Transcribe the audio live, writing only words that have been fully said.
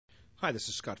Hi, this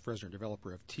is Scott Fresener,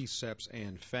 developer of T-Seps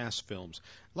and FastFilms.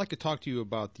 I'd like to talk to you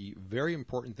about the very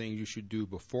important things you should do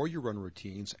before you run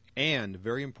routines and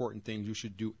very important things you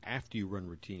should do after you run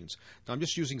routines. Now, I'm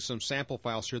just using some sample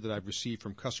files here that I've received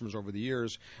from customers over the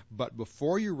years, but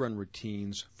before you run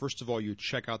routines, first of all, you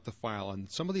check out the file, and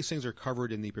some of these things are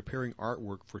covered in the preparing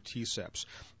artwork for T-Seps,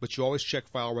 but you always check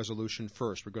file resolution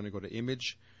first. We're going to go to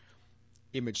Image,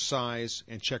 Image Size,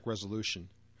 and check Resolution.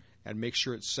 And make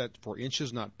sure it's set for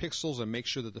inches, not pixels, and make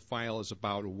sure that the file is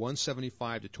about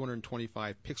 175 to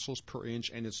 225 pixels per inch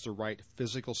and it's the right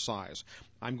physical size.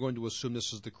 I'm going to assume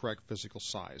this is the correct physical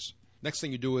size. Next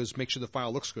thing you do is make sure the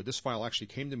file looks good. This file actually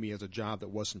came to me as a job that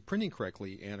wasn't printing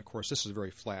correctly, and of course this is very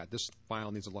flat. This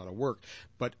file needs a lot of work,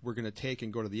 but we're going to take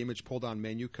and go to the Image pull-down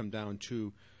menu, come down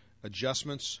to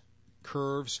Adjustments,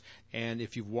 Curves, and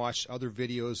if you've watched other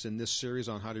videos in this series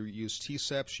on how to use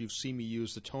T-Seps, you've seen me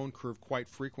use the tone curve quite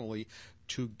frequently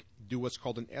to do what's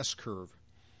called an S-curve.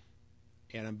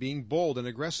 And I'm being bold and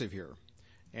aggressive here.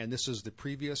 And this is the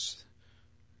previous,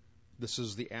 this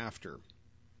is the after.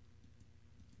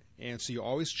 And so you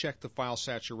always check the file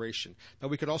saturation. Now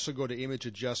we could also go to Image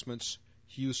Adjustments,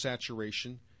 Hue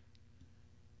Saturation,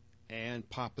 and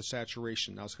pop the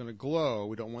saturation. Now it's going to glow.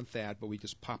 We don't want that, but we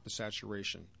just pop the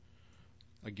saturation.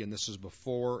 Again, this is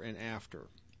before and after.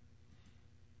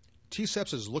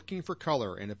 T-Seps is looking for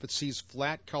color, and if it sees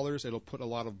flat colors, it'll put a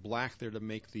lot of black there to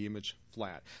make the image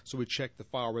flat. So we check the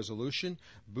file resolution,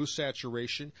 boost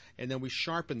saturation, and then we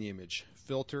sharpen the image.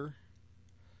 Filter,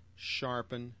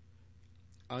 sharpen,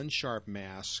 unsharp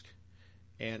mask,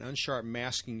 and unsharp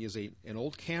masking is an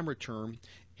old camera term,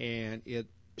 and it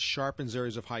sharpens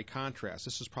areas of high contrast.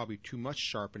 This is probably too much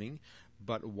sharpening,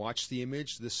 but watch the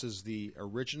image. This is the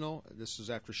original. This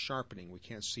is after sharpening. We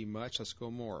can't see much. Let's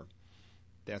go more.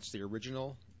 That's the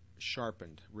original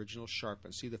sharpened. Original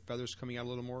sharpened. See the feathers coming out a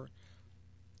little more?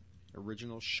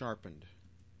 Original sharpened.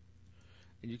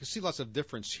 And you can see lots of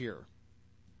difference here.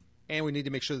 And we need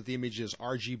to make sure that the image is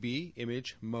RGB,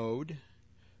 image mode,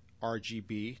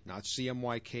 RGB, not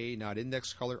CMYK, not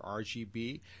index color,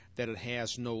 RGB, that it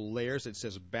has no layers. It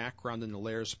says background in the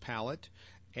layers palette.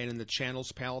 And in the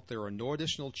channels palette, there are no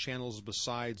additional channels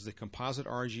besides the composite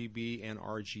RGB and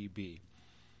RGB.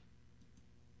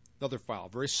 Another file,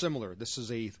 very similar.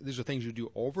 These are things you do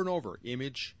over and over.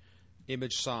 Image,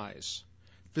 image size.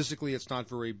 Physically, it's not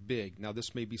very big. Now,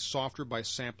 this may be softer by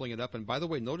sampling it up. And by the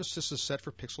way, notice this is set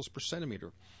for pixels per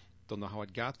centimeter. Don't know how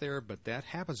it got there, but that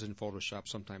happens in Photoshop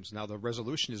sometimes. Now, the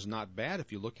resolution is not bad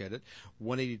if you look at it,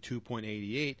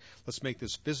 182.88. Let's make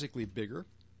this physically bigger.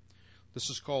 This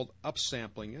is called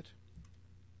upsampling it.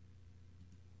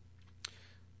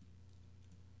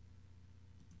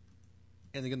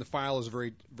 And again, the file is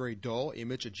very, very dull.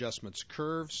 Image adjustments,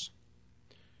 curves.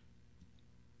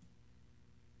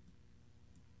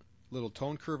 Little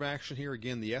tone curve action here.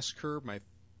 Again, the S curve, my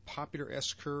popular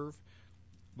S curve.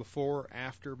 Before,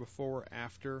 after.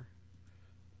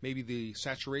 Maybe the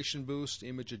saturation boost,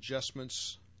 image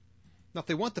adjustments. Now, if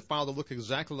they want the file to look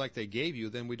exactly like they gave you,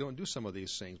 then we don't do some of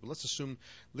these things. But let's assume,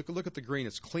 look at the green.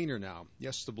 It's cleaner now.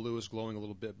 Yes, the blue is glowing a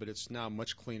little bit, but it's now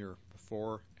much cleaner.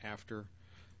 Before, after.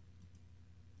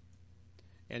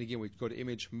 And again, we go to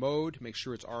image mode, make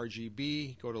sure it's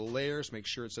RGB. Go to layers, make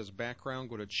sure it says background.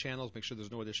 Go to channels, make sure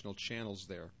there's no additional channels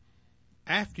there.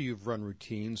 After you've run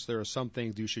routines, there are some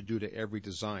things you should do to every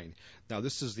design. Now,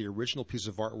 this is the original piece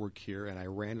of artwork here, and I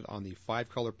ran it on the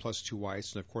 5-color plus 2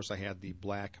 whites, and of course I had the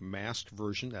black masked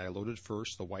version that I loaded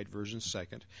first, the white version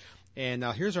second. And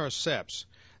now here's our Seps.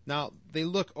 Now, they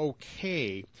look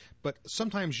okay, but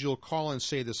sometimes you'll call and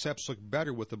say the Seps look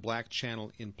better with the black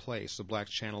channel in place, the black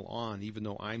channel on, even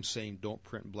though I'm saying don't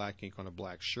print black ink on a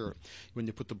black shirt. When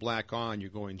you put the black on, you're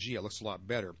going, gee, it looks a lot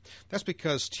better. That's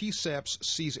because T-Seps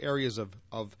sees areas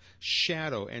of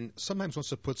shadow and sometimes wants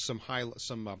to put some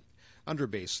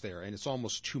underbase there, and it's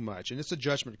almost too much. And it's a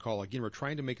judgment call. Again, we're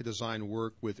trying to make a design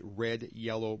work with red,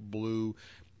 yellow, blue,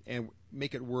 and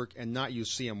make it work and not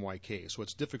use CMYK. So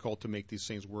it's difficult to make these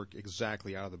things work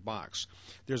exactly out of the box.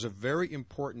 There's a very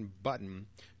important button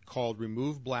called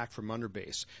Remove Black from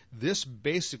Underbase. This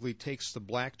basically takes the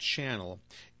black channel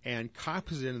and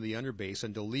copies it into the underbase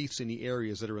and deletes any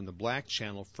areas that are in the black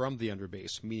channel from the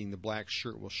underbase, meaning the black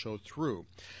shirt will show through.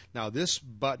 Now, this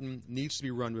button needs to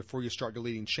be run before you start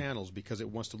deleting channels because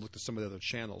it wants to look at some of the other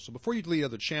channels. So before you delete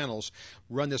other channels,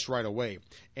 run this right away.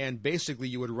 And basically,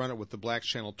 you would run it with the black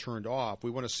channel turned off. We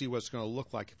want to see what it's going to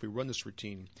look like if we run this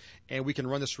routine. And we can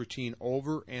run this routine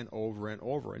over and over and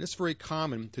over. And it's very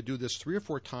common to do this 3 or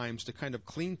 4 times to kind of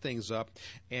clean things up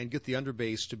and get the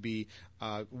underbase to be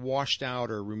washed out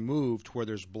or remove to where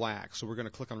there's black. So we're going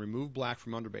to click on Remove Black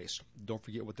from Underbase. Don't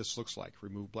forget what this looks like.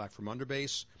 Remove Black from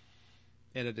Underbase.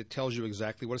 And it tells you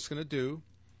exactly what it's going to do.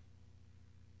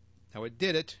 Now it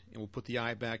did it, and we'll put the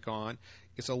eye back on.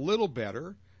 It's a little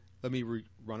better. Let me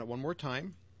run it one more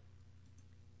time.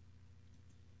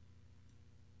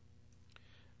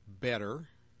 Better.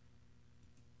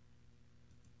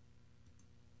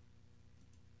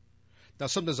 Now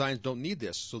some designs don't need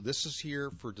this, so this is here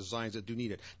for designs that do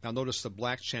need it. Now notice the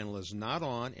black channel is not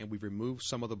on, and we've removed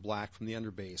some of the black from the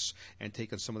underbase and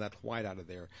taken some of that white out of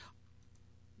there.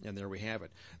 And there we have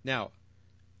it. Now,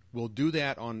 we'll do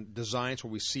that on designs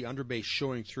where we see underbase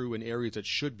showing through in areas that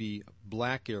should be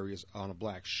black areas on a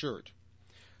black shirt.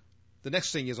 The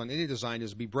next thing is on any design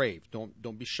is be brave.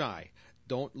 Don't be shy.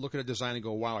 Don't look at a design and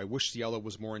go, wow, I wish the yellow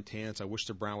was more intense. I wish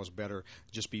the brown was better.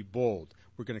 Just be bold.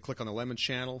 We're going to click on the lemon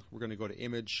channel. We're going to go to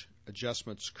Image,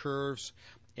 Adjustments, Curves,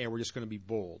 and we're just going to be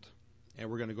bold. And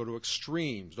we're going to go to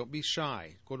Extremes. Don't be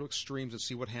shy. Go to Extremes and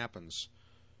see what happens.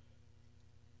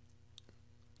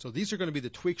 So these are going to be the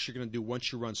tweaks you're going to do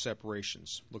once you run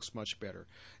separations. Looks much better.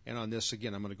 And on this,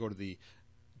 again, I'm going to go to the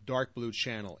dark blue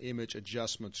channel, Image,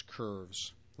 Adjustments,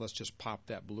 Curves. Let's just pop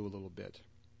that blue a little bit.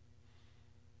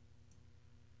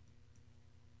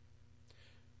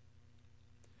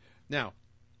 Now,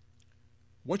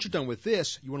 once you're done with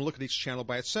this, you want to look at each channel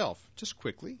by itself, just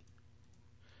quickly.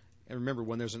 And remember,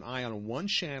 when there's an eye on one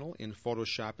channel in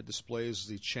Photoshop, it displays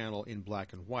the channel in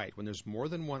black and white. When there's more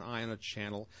than one eye on a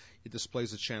channel, it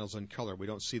displays the channels in color. We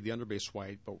don't see the underbase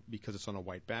white because it's on a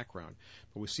white background,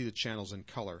 but we see the channels in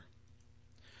color.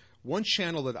 One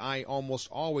channel that I almost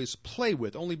always play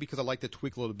with, only because I like to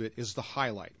tweak a little bit, is the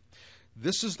highlight.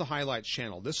 This is the highlight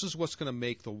channel. This is what's going to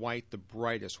make the white the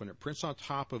brightest. When it prints on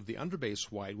top of the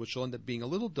underbase white, which will end up being a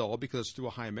little dull because it's through a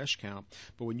high mesh count,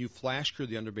 but when you flash clear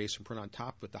the underbase and print on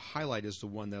top of it, the highlight is the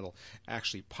one that'll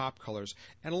actually pop colors.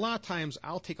 And a lot of times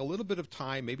I'll take a little bit of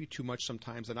time, maybe too much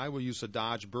sometimes, and I will use the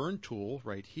Dodge Burn tool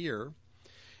right here.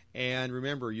 And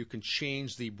remember, you can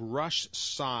change the brush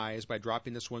size by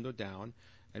dropping this window down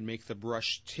and make the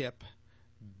brush tip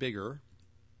bigger.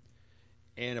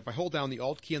 And if I hold down the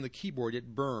Alt key on the keyboard, it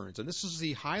burns. And this is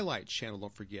the highlight channel,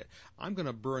 don't forget. I'm going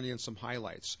to burn in some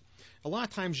highlights. A lot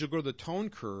of times you'll go to the tone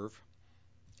curve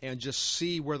and just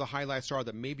see where the highlights are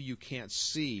that maybe you can't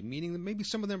see, meaning that maybe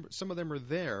some of them are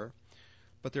there,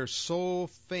 but they're so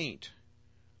faint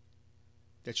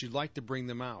that you'd like to bring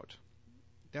them out.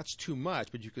 That's too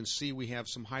much, but you can see we have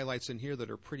some highlights in here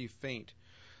that are pretty faint.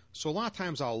 So a lot of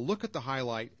times I'll look at the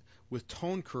highlight with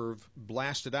tone curve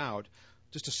blasted out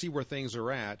just to see where things are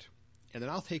at, and then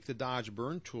I'll take the Dodge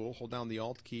Burn tool, hold down the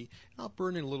Alt key, and I'll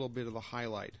burn in a little bit of the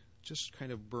highlight. Just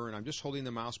kind of burn. I'm just holding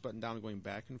the mouse button down and going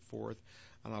back and forth,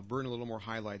 and I'll burn a little more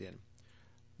highlight in.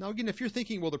 Now again, if you're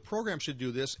thinking, well, the program should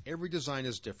do this, every design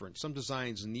is different. Some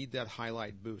designs need that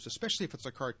highlight boost, especially if it's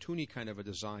a cartoony kind of a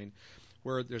design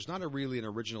where there's not really an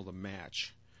original to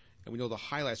match. And we know the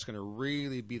highlight's going to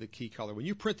really be the key color. When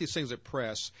you print these things at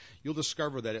press, you'll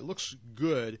discover that it looks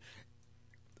good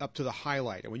up to the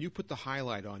highlight. And when you put the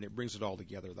highlight on, it brings it all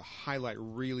together. The highlight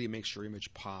really makes your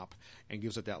image pop and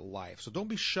gives it that life. So don't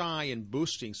be shy in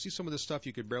boosting. See some of this stuff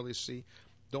you could barely see?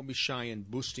 Don't be shy in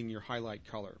boosting your highlight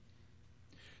color.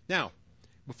 Now,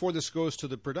 before this goes to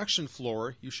the production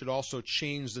floor, you should also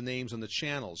change the names on the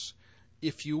channels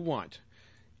if you want.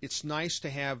 It's nice to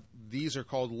have, these are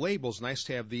called labels, nice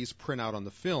to have these print out on the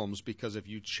films, because if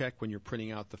you check when you're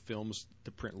printing out the films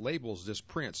to print labels, this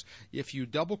prints. If you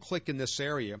double click in this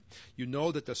area, you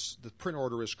know that the print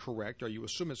order is correct, or you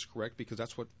assume it's correct because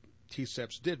that's what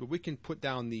T-Seps did, but we can put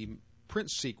down the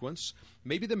print sequence,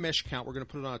 maybe the mesh count, we're going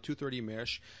to put it on a 230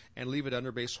 mesh, and leave it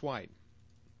underbase white.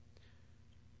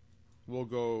 We'll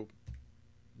go,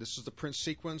 this is the print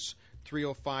sequence,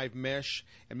 305 mesh,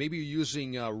 and maybe you're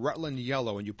using Rutland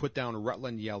yellow, and you put down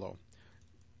Rutland yellow.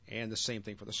 And the same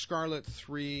thing for the scarlet,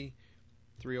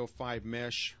 305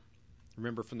 mesh.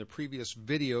 Remember from the previous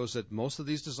videos that most of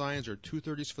these designs are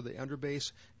 230s for the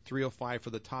underbase, 305 for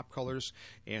the top colors,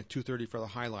 and 230 for the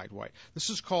highlight white.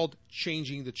 This is called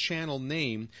changing the channel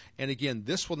name, and again,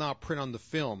 this will now print on the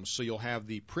film, so you'll have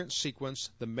the print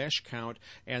sequence, the mesh count,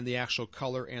 and the actual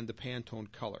color and the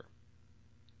Pantone color.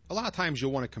 A lot of times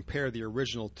you'll want to compare the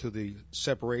original to the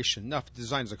separation. Now, if the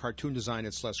design is a cartoon design,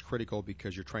 it's less critical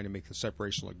because you're trying to make the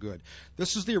separation look good.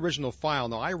 This is the original file.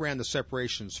 Now, I ran the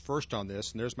separations first on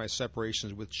this, and there's my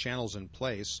separations with channels in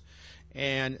place.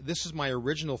 And this is my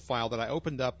original file that I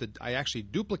opened up. I actually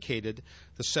duplicated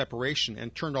the separation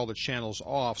and turned all the channels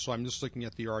off, so I'm just looking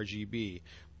at the RGB.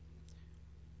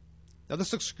 Now,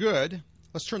 this looks good.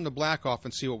 Let's turn the black off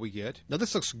and see what we get. Now,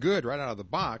 this looks good right out of the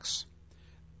box,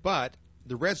 but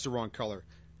the red's the wrong color.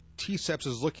 T-Seps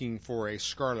is looking for a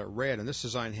scarlet red, and this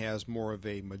design has more of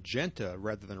a magenta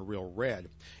rather than a real red.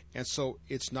 And so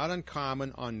it's not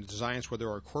uncommon on designs where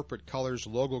there are corporate colors,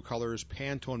 logo colors,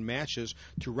 Pantone matches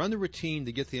to run the routine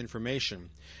to get the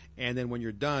information. And then when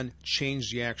you're done,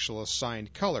 change the actual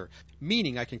assigned color.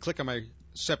 Meaning I can click on my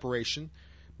separation,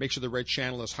 make sure the red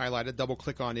channel is highlighted, double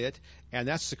click on it, and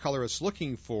that's the color it's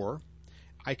looking for.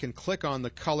 I can click on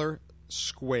the color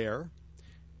square.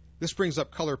 This brings up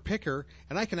Color Picker,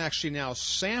 and I can actually now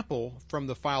sample from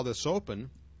the file that's open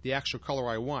the actual color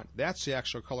I want. That's the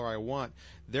actual color I want.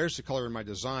 There's the color in my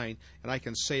design, and I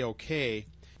can say OK.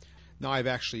 Now I've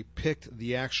actually picked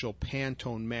the actual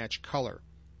Pantone match color.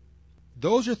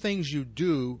 Those are things you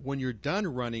do when you're done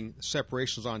running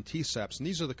separations on T-Seps, and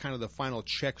these are the kind of the final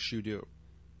checks you do.